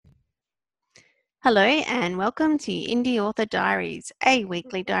Hello and welcome to Indie Author Diaries, a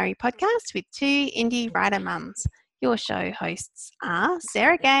weekly diary podcast with two indie writer mums. Your show hosts are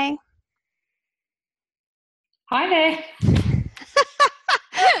Sarah Gay. Hi there.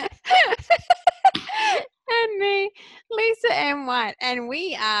 And me, Lisa M. White. And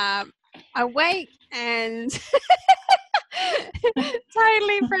we are awake and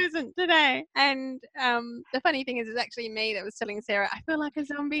totally present today. And the funny thing is, it's actually me that was telling Sarah, I feel like a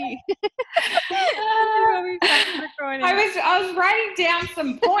zombie. I was writing down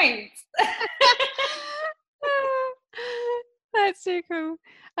some points. That's so cool.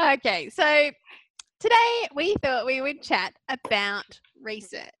 Okay, so today we thought we would chat about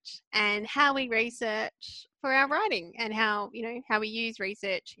research and how we research for our writing and how we use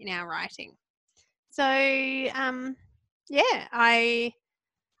research in our writing. So, do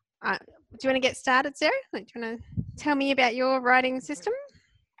you want to get started, Sarah? Do you want to tell me about your writing system?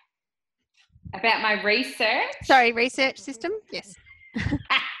 About my research? Sorry, research system? Yes. So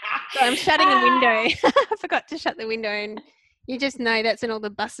I'm shutting a window. I forgot to shut the window, and you just know that's when all the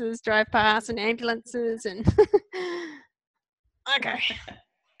buses drive past and ambulances and Okay.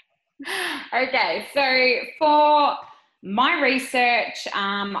 Okay, so for my research,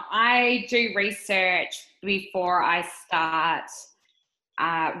 I do research before I start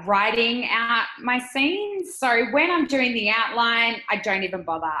writing out my scenes. So when I'm doing the outline, I don't even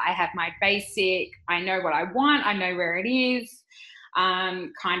bother. I have my basic, I know what I want, I know where it is,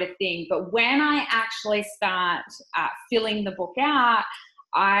 kind of thing. But when I actually start filling the book out,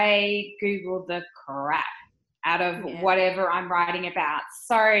 I Google the crap out of whatever I'm writing about.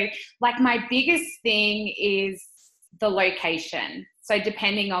 So like my biggest thing is the location. So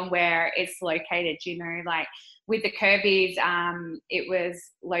depending on where it's located, like with the Kirby's, it was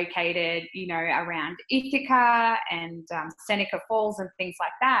located, around Ithaca and Seneca Falls and things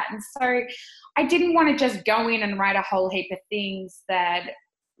like that. And so I didn't want to just go in and write a whole heap of things that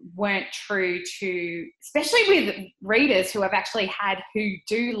weren't true to, especially with readers who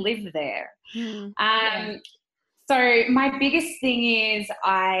do live there. So my biggest thing is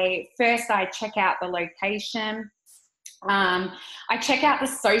I check out the location. I check out the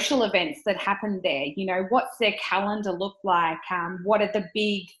social events that happen there. What's their calendar look like? What are the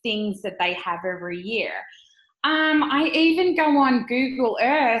big things that they have every year? I even go on Google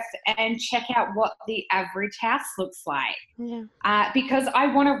Earth and check out what the average house looks like, because I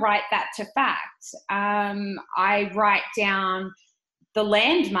want to write that to fact. I write down the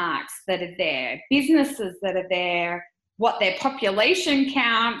landmarks that are there, businesses that are there, what their population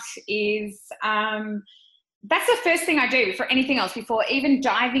count is. That's the first thing I do for anything else. Before even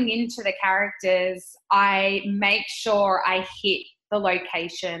diving into the characters, I make sure I hit the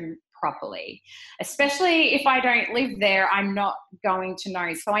location properly. Especially if I don't live there, I'm not going to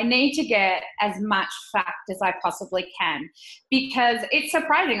know. So I need to get as much fact as I possibly can, because it's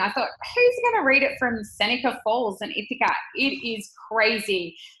surprising. I thought, who's going to read it from Seneca Falls and Ithaca? It is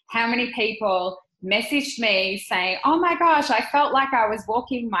crazy how many people messaged me saying, oh my gosh, I felt like I was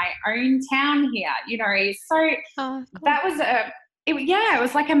walking my own town here, so cool. That was it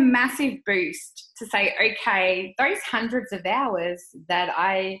was like a massive boost to say, okay, those hundreds of hours that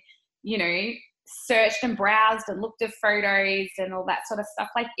I, searched and browsed and looked at photos and all that sort of stuff,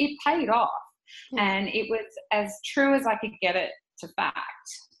 like it paid off. And it was as true as I could get it to fact.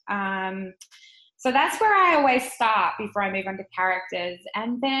 So that's where I always start before I move on to characters.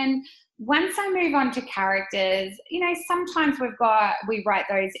 And then once I move on to characters, sometimes we write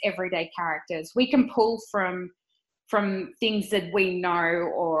those everyday characters. We can pull from things that we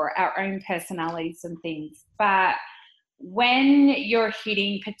know or our own personalities and things. But when you're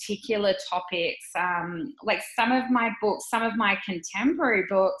hitting particular topics, like some of my books, some of my contemporary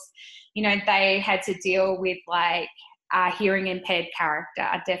books, they had to deal with like a hearing impaired character,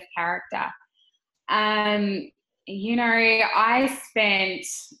 a deaf character. I spent,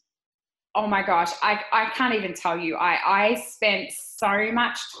 oh my gosh, I can't even tell you. I spent so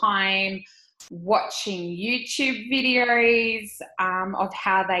much time watching YouTube videos of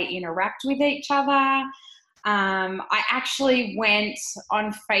how they interact with each other. I actually went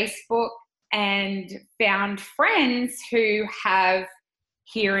on Facebook and found friends who have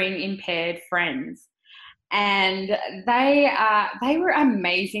hearing impaired friends. And they were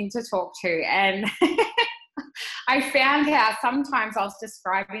amazing to talk to. And I found how sometimes I was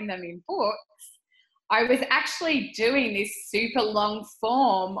describing them in books, I was actually doing this super long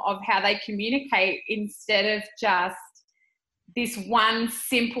form of how they communicate instead of just this one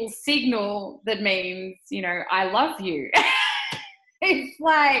simple signal that means, I love you. It's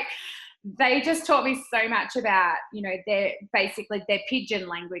like they just taught me so much about, you know, their pidgin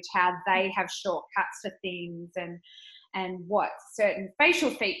language, how they have shortcuts to things, and what certain facial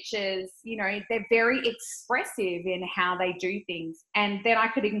features, you know, they're very expressive in how they do things. And then I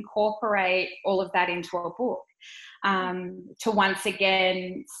could incorporate all of that into a book, to once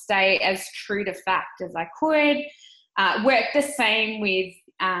again stay as true to fact as I could. Work the same with,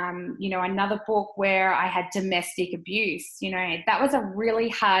 you know, another book where I had domestic abuse. You know, that was a really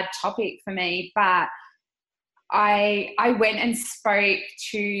hard topic for me, but I went and spoke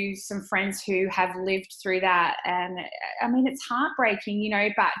to some friends who have lived through that. And I mean, it's heartbreaking, you know,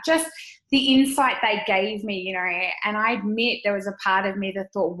 but just the insight they gave me, you know, and I admit there was a part of me that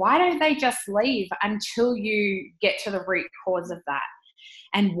thought, why don't they just leave until you get to the root cause of that?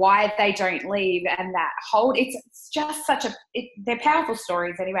 And why they don't leave, and that whole, it's just such they're powerful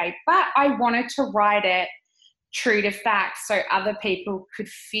stories anyway, but I wanted to write it true to fact so other people could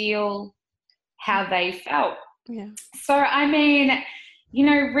feel how they felt. Yeah. So, I mean, you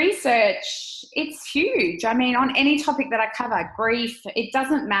know, research, it's huge. I mean, on any topic that I cover, grief, it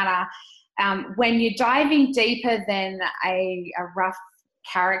doesn't matter. When you're diving deeper than a rough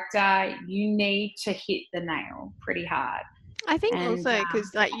character, you need to hit the nail pretty hard. I think also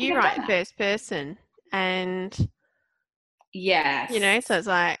because like you write first person, and yes, you know, so it's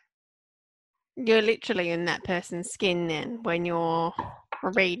like you're literally in that person's skin then when you're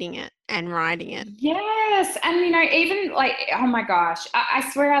reading it and writing it. Yes. And, you know, even like, oh my gosh, I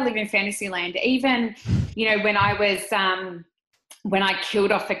swear I live in fantasy land. Even, you know, when I was, when I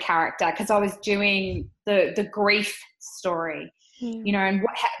killed off a character, because I was doing the grief story, you know, and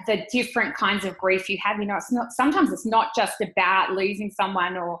the different kinds of grief you have, you know, sometimes it's not just about losing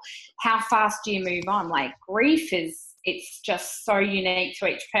someone or how fast do you move on. Like grief it's just so unique to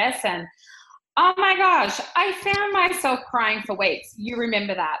each person. Oh my gosh, I found myself crying for weeks. You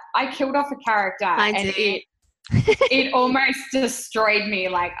remember that? I killed off a character and it almost destroyed me.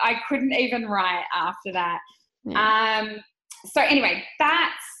 Like I couldn't even write after that. Yeah. So anyway,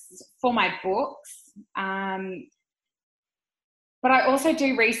 that's for my books. But I also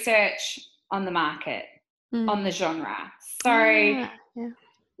do research on the market, on the genre. So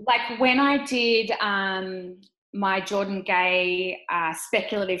like when I did my Jordan Gay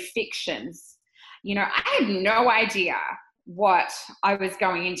speculative fictions, you know, I had no idea what I was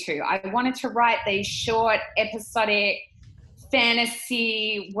going into. I wanted to write these short, episodic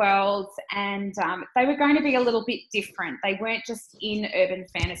fantasy worlds, and they were going to be a little bit different. They weren't just in urban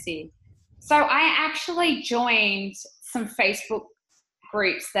fantasy. So I actually joined some Facebook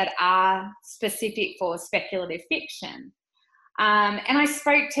groups that are specific for speculative fiction. And I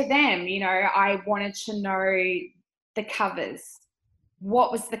spoke to them, you know, I wanted to know the covers.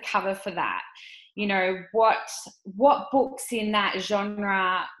 What was the cover for that? You know, what books in that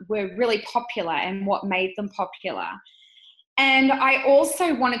genre were really popular and what made them popular. And I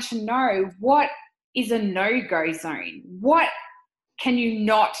also wanted to know what is a no-go zone? What can you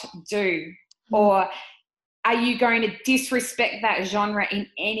not do? Or are you going to disrespect that genre in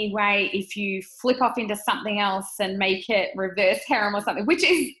any way if you flip off into something else and make it reverse harem or something, which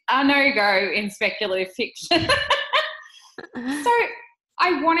is a no-go in speculative fiction. So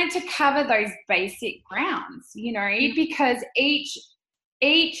I wanted to cover those basic grounds, you know, because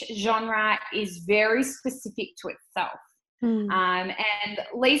each genre is very specific to itself. And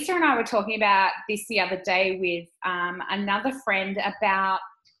Lisa and I were talking about this the other day with another friend about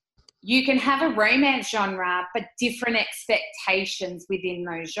you can have a romance genre, but different expectations within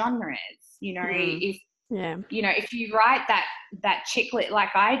those genres. You know, if you write that chick lit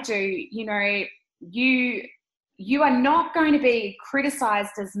like I do, you know, you are not going to be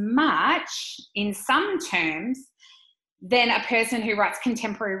criticized as much in some terms than a person who writes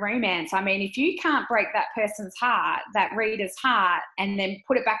contemporary romance. I mean, if you can't break that person's heart, that reader's heart, and then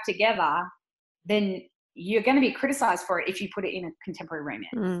put it back together, then you're going to be criticized for it if you put it in a contemporary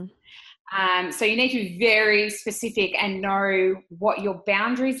romance. So you need to be very specific and know what your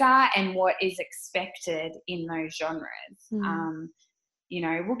boundaries are and what is expected in those genres. You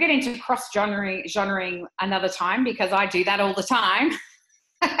know, we'll get into cross-genring another time because I do that all the time.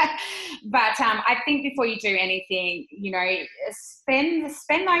 But I think before you do anything, you know, spend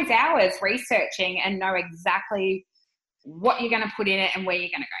those hours researching and know exactly what you're going to put in it and where you're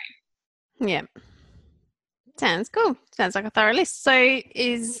going to go. Yeah. Sounds cool. Sounds like a thorough list. So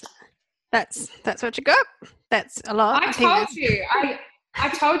that's what you got? That's a lot. I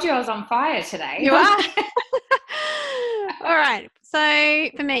told you I was on fire today. You are? All right. So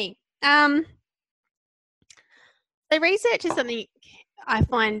for me, so research is something I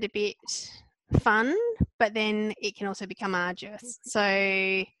find a bit fun, but then it can also become arduous.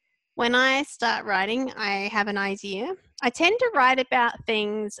 So when I start writing, I have an idea. I tend to write about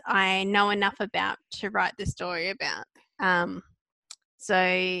things I know enough about to write the story about. So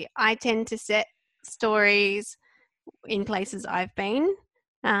I tend to set stories in places I've been,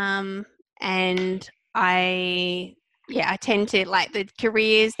 and I tend to like the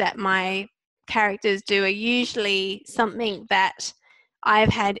careers that my characters do are usually something that I've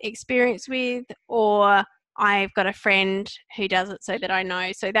had experience with, or I've got a friend who does it so that I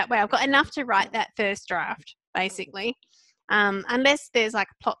know. So that way I've got enough to write that first draft, basically. Unless there's like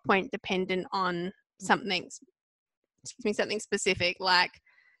a plot point dependent on something specific, like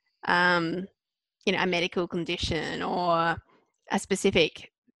a medical condition or a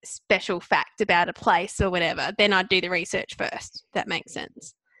specific special fact about a place or whatever, then I'd do the research first. That makes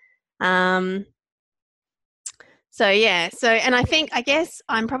sense. And I guess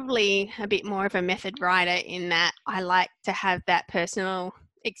I'm probably a bit more of a method writer in that I like to have that personal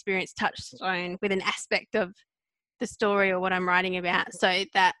experience touchstone with an aspect of the story or what I'm writing about, so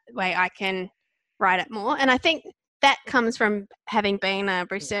that way I can write it more. And I think that comes from having been a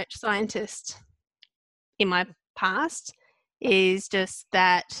research scientist in my past, is just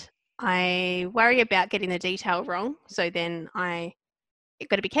that I worry about getting the detail wrong. So then you've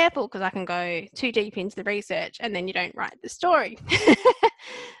got to be careful, because I can go too deep into the research and then you don't write the story.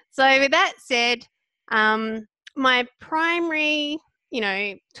 So with that said, my primary,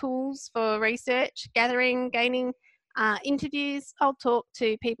 tools for research, gaining interviews. I'll talk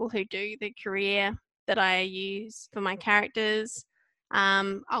to people who do the career that I use for my characters.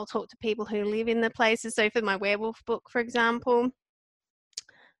 I'll talk to people who live in the places. So for my werewolf book, for example,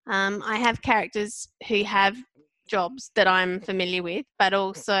 I have characters who have jobs that I'm familiar with, but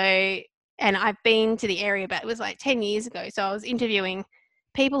also, and I've been to the area, but it was like 10 years ago. So I was interviewing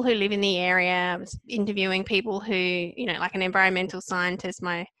people who live in the area. I was interviewing people who, like an environmental scientist.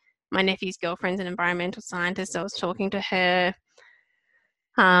 My nephew's girlfriend's an environmental scientist. So I was talking to her.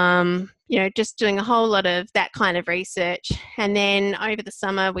 Just doing a whole lot of that kind of research. And then over the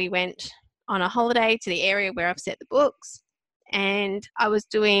summer, we went on a holiday to the area where I've set the books, and I was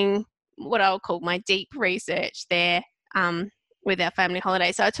doing what I'll call my deep research there with our family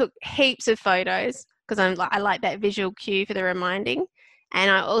holiday. So I took heaps of photos, because I like that visual cue for the reminding.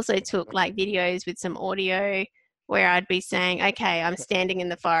 And I also took like videos with some audio where I'd be saying, okay, I'm standing in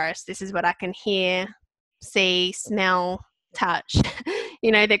the forest. This is what I can hear, see, smell, touch.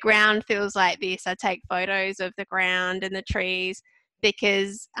 The ground feels like this. I take photos of the ground and the trees,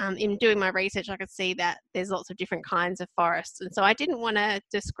 because in doing my research, I could see that there's lots of different kinds of forests. And so I didn't want to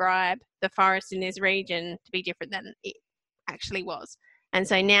describe the forest in this region to be different than it actually was. And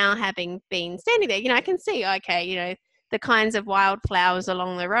so now, having been standing there, I can see, okay, the kinds of wildflowers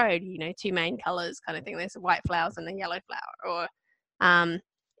along the road, two main colours kind of thing. There's the white flowers and the yellow flower. Or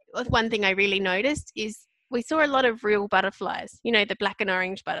one thing I really noticed is we saw a lot of real butterflies, the black and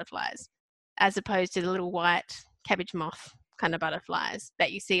orange butterflies, as opposed to the little white cabbage moth kind of butterflies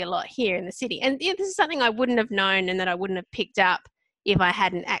that you see a lot here in the city. And this is something I wouldn't have known and that I wouldn't have picked up if I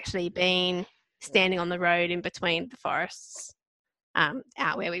hadn't actually been standing on the road in between the forests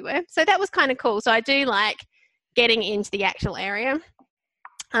out where we were. So that was kind of cool. So I do like getting into the actual area.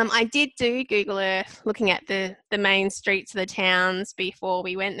 I did do Google Earth, looking at the main streets of the towns before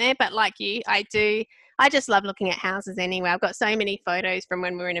we went there. But like you, I just love looking at houses anyway. I've got so many photos from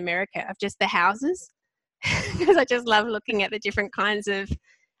when we were in America of just the houses, because I just love looking at the different kinds of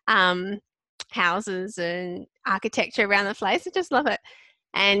houses and architecture around the place. I just love it.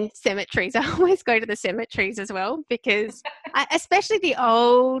 And cemeteries. I always go to the cemeteries as well, because especially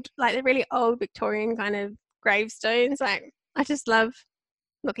the really old Victorian kind of gravestones. Like, I just love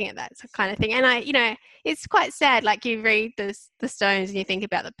looking at that kind of thing. And it's quite sad. Like, you read the stones and you think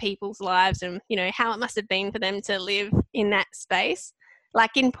about the people's lives and, how it must have been for them to live in that space.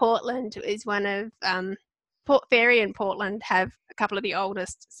 Like in Portland is one of, Port Fairy and Portland have a couple of the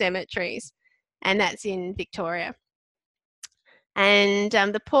oldest cemeteries, and that's in Victoria. And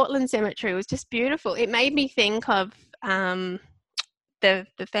the Portland Cemetery was just beautiful. It made me think of the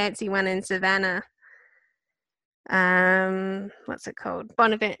fancy one in Savannah. What's it called?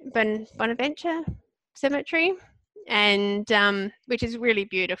 Bonaventure Cemetery, and which is really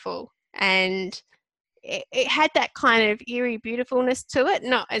beautiful. And it had that kind of eerie beautifulness to it.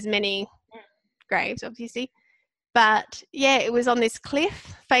 Not as many graves, obviously. But yeah, it was on this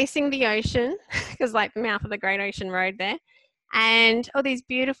cliff facing the ocean, because like the mouth of the Great Ocean Road there. And all these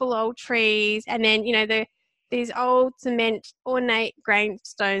beautiful old trees, and then these old cement ornate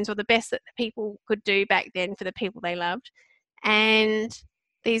gravestones were the best that the people could do back then for the people they loved, and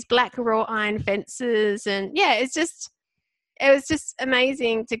these black wrought iron fences, and it's just it was just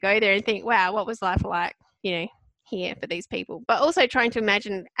amazing to go there and think, wow, what was life like, here for these people? But also trying to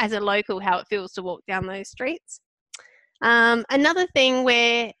imagine as a local how it feels to walk down those streets. Another thing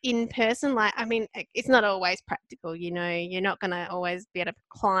where in person, it's not always practical, you're not going to always be able to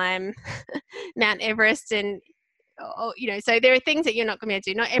climb Mount Everest so there are things that you're not going to be able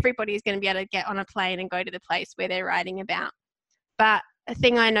to do. Not everybody is going to be able to get on a plane and go to the place where they're writing about. But a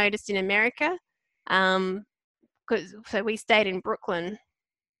thing I noticed in America, so we stayed in Brooklyn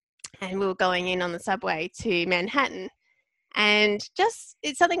and we were going in on the subway to Manhattan, and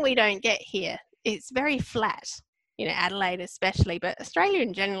it's something we don't get here. It's very flat. Adelaide especially, but Australia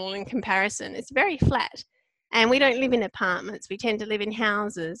in general in comparison, it's very flat. And we don't live in apartments. We tend to live in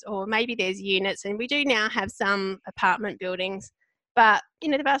houses, or maybe there's units, and we do now have some apartment buildings. But,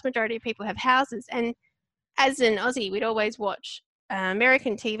 the vast majority of people have houses. And as an Aussie, we'd always watch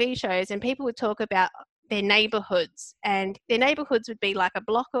American TV shows, and people would talk about their neighbourhoods. And their neighbourhoods would be like a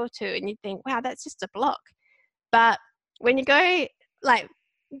block or two, and you'd think, wow, that's just a block. But when you go,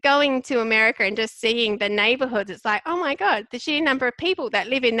 going to America and just seeing the neighborhoods, it's like, oh my God, the sheer number of people that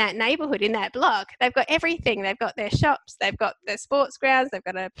live in that neighborhood, in that block. They've got everything. They've got their shops, they've got their sports grounds, they've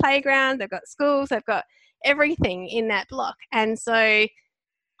got a playground, they've got schools, they've got everything in that block. And so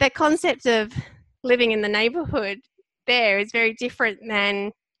the concept of living in the neighborhood there is very different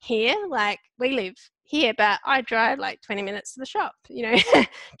than here. Like, we live here, but I drive 20 minutes to the shop,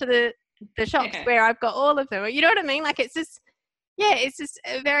 to the shops where I've got all of them. You know what I mean? It's just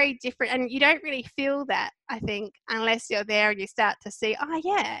a very different, and you don't really feel that, I think, unless you're there and you start to see, I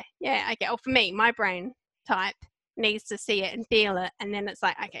get. Or for me, my brain type needs to see it and feel it, and then it's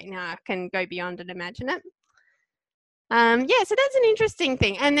like, okay, now I can go beyond and imagine it. So that's an interesting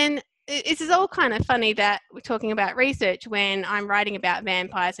thing. And then this is all kind of funny that we're talking about research when I'm writing about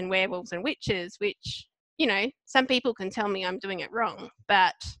vampires and werewolves and witches, which, some people can tell me I'm doing it wrong,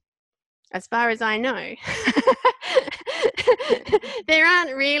 but as far as I know, there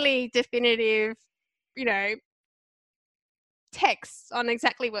aren't really definitive, texts on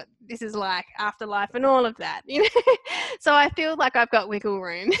exactly what this is like, afterlife and all of that, So I feel like I've got wiggle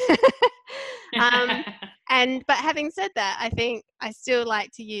room. But having said that, I think I still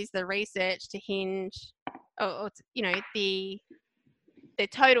like to use the research to hinge, or the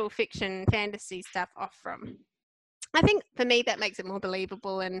total fiction fantasy stuff off from. I think for me that makes it more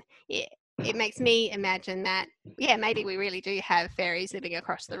believable, and it makes me imagine that, maybe we really do have fairies living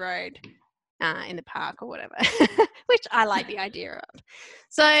across the road in the park or whatever, which I like the idea of.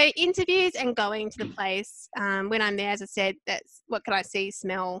 So interviews and going to the place, when I'm there, as I said, that's what can I see,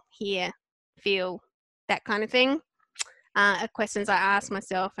 smell, hear, feel, that kind of thing. Questions I ask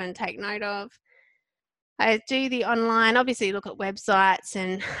myself and take note of. I do the online, obviously look at websites,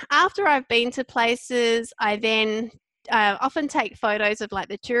 and after I've been to places, I then often take photos of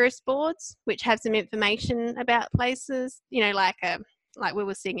the tourist boards, which have some information about places, like we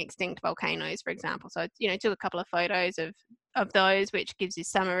were seeing extinct volcanoes, for example. So, took a couple of photos of those, which gives you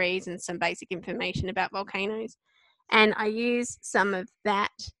summaries and some basic information about volcanoes. And I use some of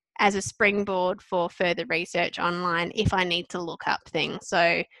that as a springboard for further research online if I need to look up things.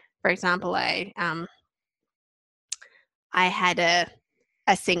 So, for example, I had a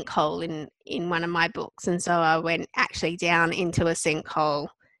sinkhole in one of my books, and so I went actually down into a sinkhole,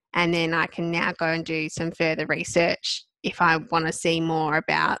 and then I can now go and do some further research if I want to see more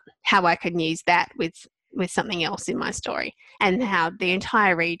about how I can use that with something else in my story, and how the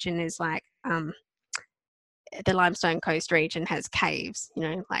entire region is the Limestone Coast region has caves,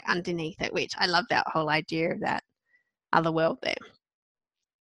 underneath it, which I love that whole idea of that other world there.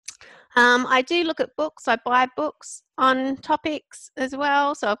 I do look at books. I buy books on topics as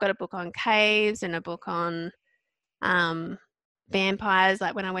well. So I've got a book on caves and a book on vampires,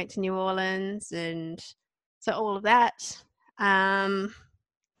 like when I went to New Orleans, and so all of that. I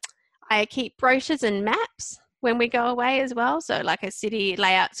keep brochures and maps when we go away as well. So like a city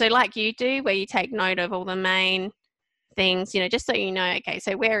layout. So like you do, where you take note of all the main things, just so you know, okay,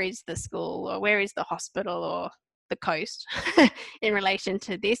 so where is the school, or where is the hospital, or the coast in relation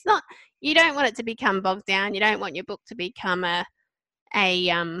to this. You don't want it to become bogged down. You don't want your book to become a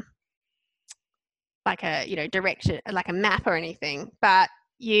direction, like a map or anything, but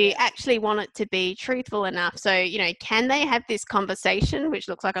you actually want it to be truthful enough. So, can they have this conversation, which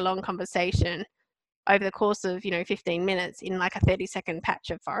looks like a long conversation, over the course of, 15 minutes in like a 30-second patch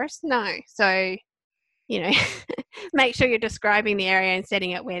of forest? No. So, make sure you're describing the area and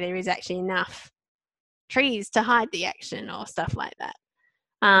setting it where there is actually enough trees to hide the action or stuff like that.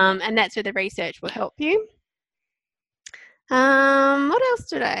 And that's where the research will help you. What else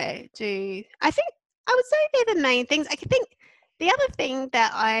did I do? I think I would say they're the main things. I think the other thing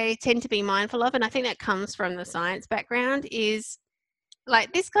that I tend to be mindful of, and I think that comes from the science background, is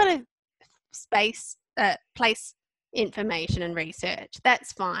like this kind of place information and research.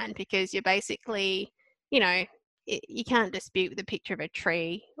 That's fine because you're basically, you can't dispute the picture of a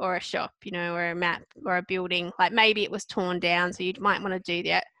tree or a shop, or a map or a building. Like maybe it was torn down, so you might want to do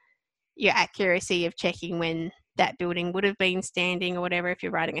that, your accuracy of checking when that building would have been standing or whatever if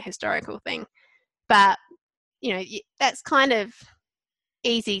you're writing a historical thing. But, that's kind of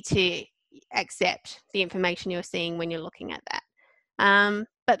easy to accept the information you're seeing when you're looking at that.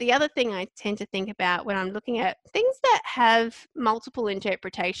 But the other thing I tend to think about when I'm looking at things that have multiple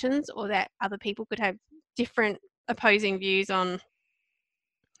interpretations or that other people could have different opposing views on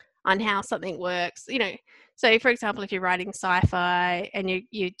how something works, so for example, if you're writing sci-fi and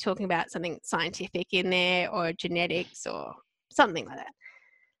you're talking about something scientific in there or genetics or something like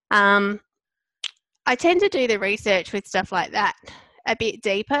that, I tend to do the research with stuff like that a bit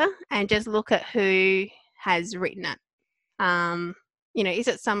deeper and just look at who has written it. Is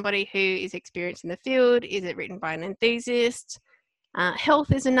it somebody who is experienced in the field? Is it written by an enthusiast?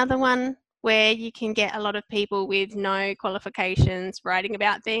 Health is another one where you can get a lot of people with no qualifications writing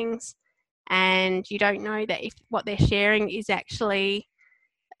about things, and you don't know that if what they're sharing is actually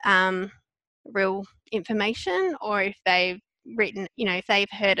real information, or if they've written, if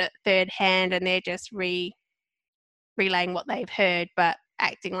they've heard it third hand and they're just relaying what they've heard, but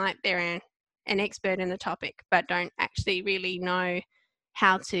acting like they're an expert in the topic, but don't actually really know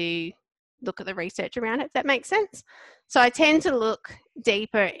how to look at the research around it, if that makes sense. So I tend to look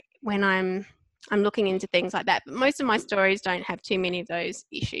deeper when I'm looking into things like that. But most of my stories don't have too many of those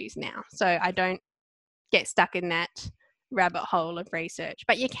issues now. So I don't get stuck in that rabbit hole of research.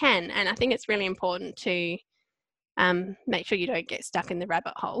 But you can, and I think it's really important to make sure you don't get stuck in the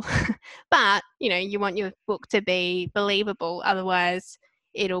rabbit hole. But, you want your book to be believable. Otherwise,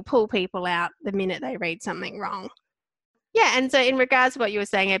 it'll pull people out the minute they read something wrong. Yeah, and so in regards to what you were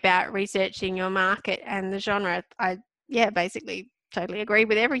saying about researching your market and the genre, I basically totally agree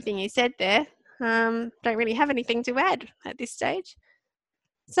with everything you said there. Don't really have anything to add at this stage.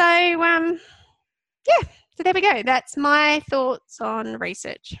 So, so there we go. That's my thoughts on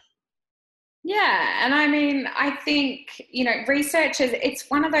research. Yeah, and I mean, I think, research it's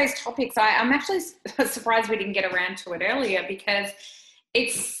one of those topics. I'm actually surprised we didn't get around to it earlier, because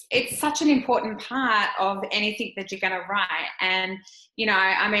it's such an important part of anything that you're going to write. And,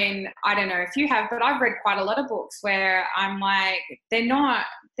 I mean, I don't know if you have, but I've read quite a lot of books where I'm like, they're not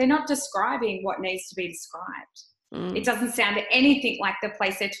describing what needs to be described. It doesn't sound anything like the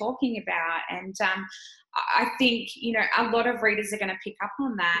place they're talking about. And I think, a lot of readers are going to pick up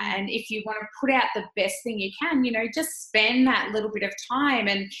on that. And if you want to put out the best thing you can, just spend that little bit of time.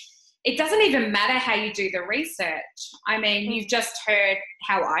 And it doesn't even matter how you do the research. I mean, you've just heard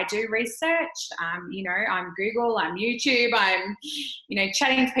how I do research. I'm Google, I'm YouTube, I'm,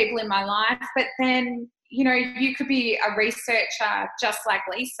 chatting to people in my life. But then, you could be a researcher just like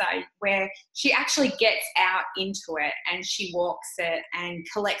Lisa, where she actually gets out into it and she walks it and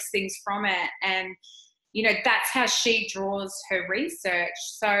collects things from it. And, that's how she draws her research.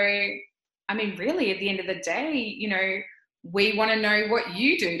 So, I mean, really, at the end of the day, we want to know what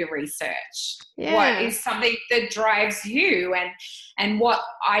you do to research. Yeah. What is something that drives you, and what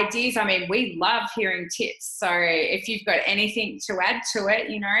ideas? I mean, we love hearing tips. So if you've got anything to add to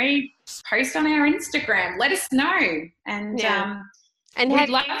it, post on our Instagram. Let us know. And we'd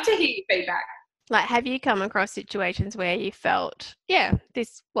love to hear your feedback. Like, have you come across situations where you felt,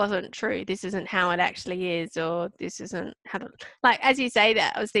 this wasn't true, this isn't how it actually is, or this isn't how to, like, as you say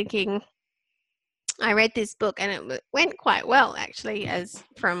that, I was thinking, I read this book and it went quite well, actually, as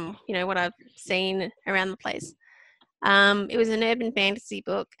from, what I've seen around the place. It was an urban fantasy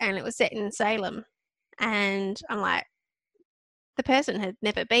book and it was set in Salem. And I'm like, the person had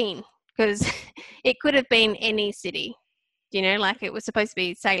never been, because it could have been any city, like it was supposed to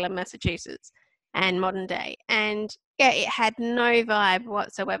be Salem, Massachusetts, and modern day. And it had no vibe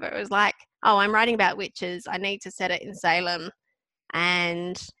whatsoever. It was like, oh, I'm writing about witches, I need to set it in Salem,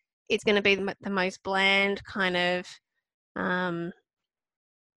 and it's going to be the most bland kind of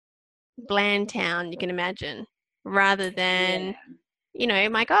bland town you can imagine, rather than,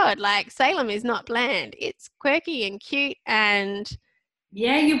 my God, like Salem is not bland. It's quirky and cute, and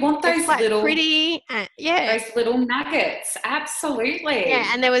you want those little pretty, those little nuggets. Absolutely.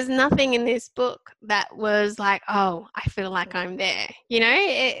 Yeah, and there was nothing in this book that was like, oh, I feel like I'm there.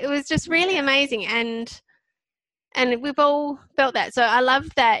 It was just really amazing, and we've all felt that. So I love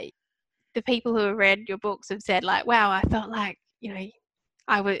that the people who have read your books have said, like, wow, I felt like,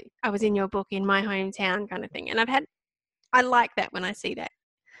 I was in your book in my hometown, kind of thing. And I've had I like that when I see that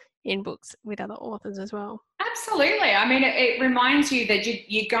in books with other authors as well. Absolutely. I mean, it reminds you that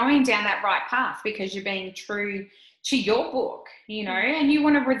you're going down that right path because you're being true to your book, you know, and you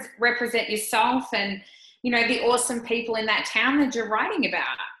want to represent yourself and, you know, the awesome people in that town that you're writing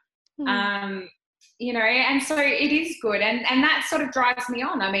about. You know, and so it is good. And that sort of drives me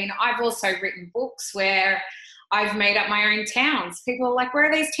on. I mean, I've also written books where I've made up my own towns. People are like, where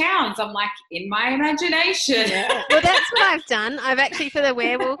are these towns? I'm like, in my imagination. Yeah. Well, that's what I've done. I've actually, for the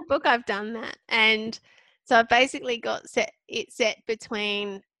werewolf book, I've done that. And so I've basically got it set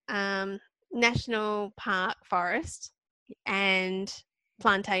between National Park Forest and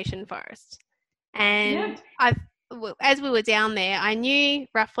Plantation Forest. And as we were down there, I knew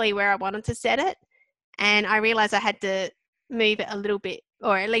roughly where I wanted to set it. And I realized I had to move it a little bit,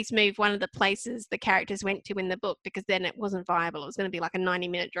 or at least move one of the places the characters went to in the book, because then it wasn't viable. It was going to be like a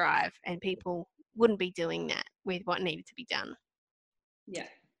 90-minute drive and people wouldn't be doing that with what needed to be done. Yeah.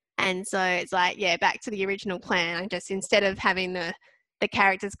 And so it's like, yeah, back to the original plan. I just, instead of having the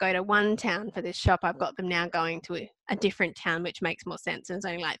characters go to one town for this shop, I've got them now going to a different town, which makes more sense. And it's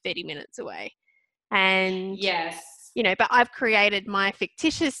only like 30 minutes away. And, you know, but I've created my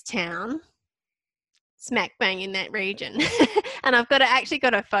fictitious town smack bang in that region. And I've actually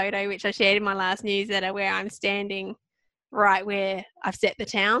got a photo which I shared in my last newsletter where I'm standing right where I've set the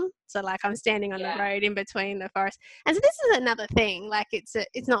town. So like I'm standing on the road in between the forest. And so this is another thing, like it's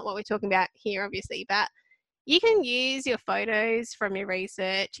not what we're talking about here obviously, but you can use your photos from your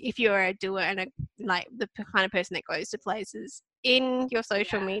research if you're a doer and like the kind of person that goes to places, in your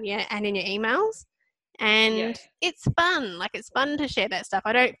social media and in your emails. And it's fun. Like, it's fun to share that stuff.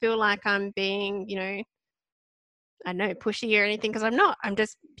 I don't feel like I'm being, you know, I don't know, pushy or anything, because I'm not. I'm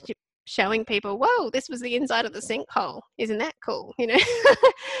just showing people, whoa, this was the inside of the sinkhole. Isn't that cool? You know?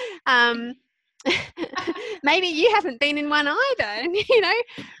 Maybe you haven't been in one either, you know,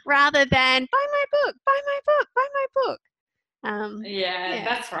 rather than buy my book, buy my book, buy my book.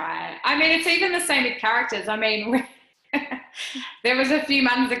 That's right. I mean, it's even the same with characters. I mean, there was a few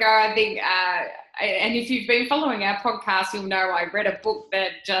months ago, I think, and if you've been following our podcast, you'll know I read a book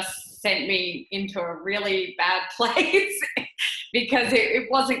that just sent me into a really bad place because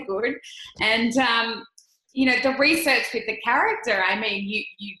it wasn't good. And, you know, the research with the character, I mean,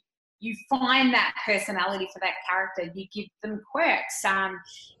 you find that personality for that character. You give them quirks.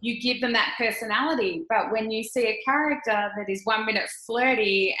 You give them that personality. But when you see a character that is 1 minute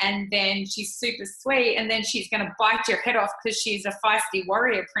flirty and then she's super sweet and then she's going to bite your head off because she's a feisty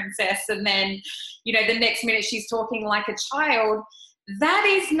warrior princess, and then, you know, the next minute she's talking like a child, that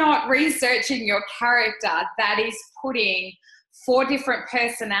is not researching your character. That is putting 4 different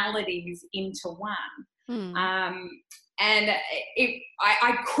personalities into one. And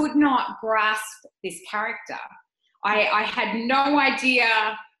I could not grasp this character. I had no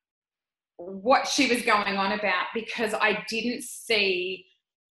idea what she was going on about because I didn't see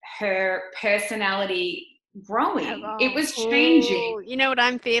her personality growing. It was changing. Ooh, you know what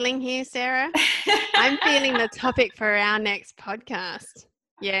I'm feeling here, Sarah? I'm feeling the topic for our next podcast.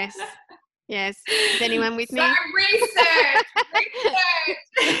 Yes. Yes. Is anyone with me? Research.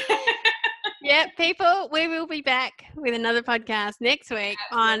 Yeah, people, we will be back with another podcast next week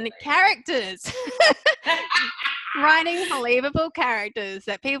on characters. Writing believable characters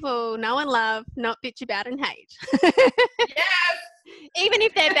that people know and love, not bitch about and hate. Yes. Even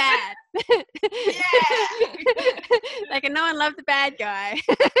if they're bad. Yeah. They can know and love the bad guy.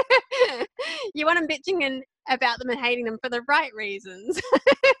 You want them bitching about them and hating them for the right reasons.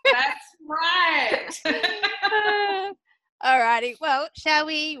 That's right. Alrighty. Well, shall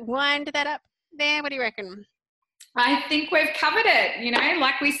we wind that up there? What do you reckon? I think we've covered it. You know,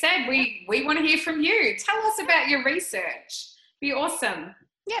 like we said, we want to hear from you. Tell us about your research. Be awesome.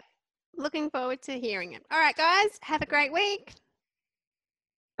 Yep. Looking forward to hearing it. All right, guys. Have a great week.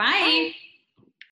 Bye.